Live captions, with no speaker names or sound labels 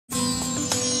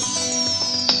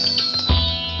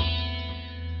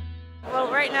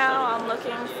right now I'm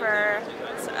looking for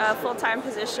a full-time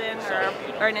position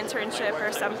or an internship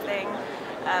or something,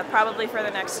 probably for the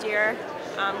next year.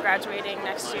 I'm graduating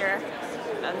next year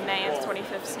in May of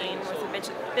 2015 with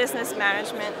a business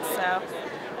management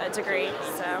degree.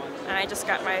 And I just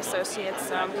got my associates,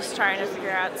 so I'm just trying to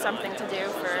figure out something to do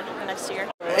for the next year.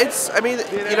 I mean,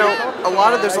 you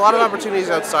know, there's a lot of opportunities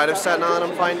outside of Staten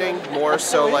Island. I'm finding more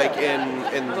so like in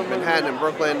Manhattan and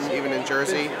Brooklyn, even in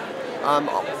Jersey.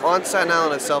 On Staten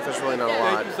Island itself, there's really not a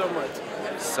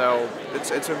lot. So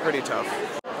it's been pretty tough.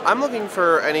 I'm looking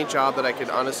for any job that I could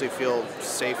honestly feel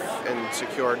safe and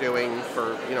secure doing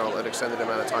for, you know, an extended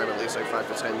amount of time, at least like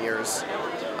 5 to 10 years,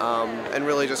 and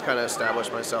really just kind of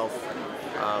establish myself.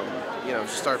 You know,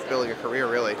 start building a career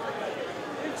really.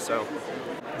 So.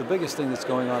 The biggest thing that's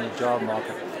going on in the job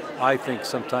market, I think,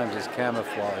 sometimes is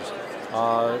camouflage.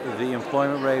 The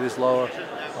employment rate is lower,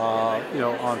 you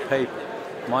know, on paper.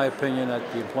 My opinion that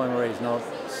the employment rate is not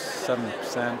 7%,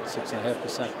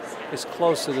 6.5%. It's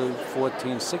closer to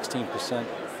 14, 16%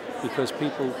 because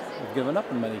people have given up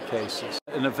in many cases.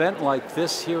 An event like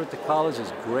this here at the college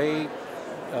is great.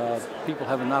 People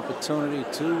have an opportunity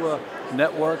to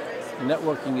network.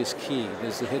 Networking is key.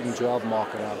 There's a hidden job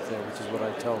market out there, which is what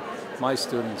I tell my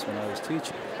students when I was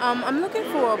teaching. I'm looking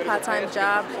for a part-time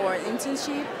job or an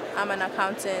internship. I'm an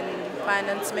accounting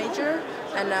finance major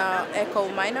and an eco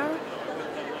minor.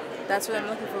 That's what I'm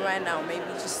looking for right now, maybe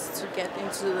just to get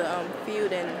into the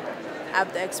field and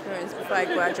have the experience before I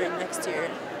graduate next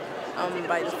year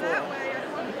by the fall.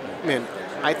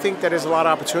 I think that there's a lot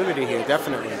of opportunity here,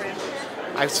 definitely.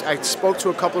 I spoke to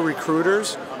a couple of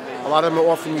recruiters. A lot of them are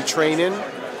offering you training,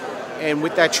 and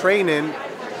with that training,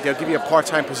 they'll give you a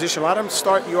part-time position. A lot of them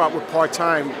start you out with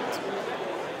part-time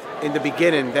in the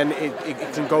beginning, then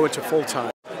it can go into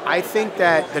full-time. I think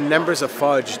that the numbers are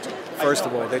fudged, first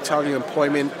of all. They're telling you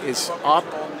employment is up.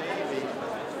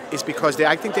 It's because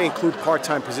I think they include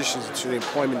part-time positions into the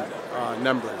employment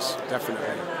numbers, definitely.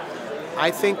 I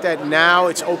think that now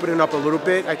it's opening up a little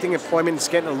bit. I think employment is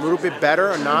getting a little bit better,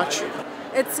 a notch.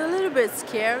 It's a little bit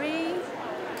scary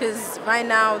because right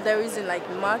now there isn't like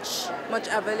much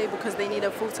available because they need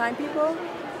a full-time people.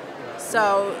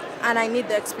 So, and I need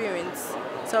the experience.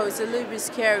 So it's a little bit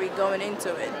scary going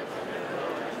into it.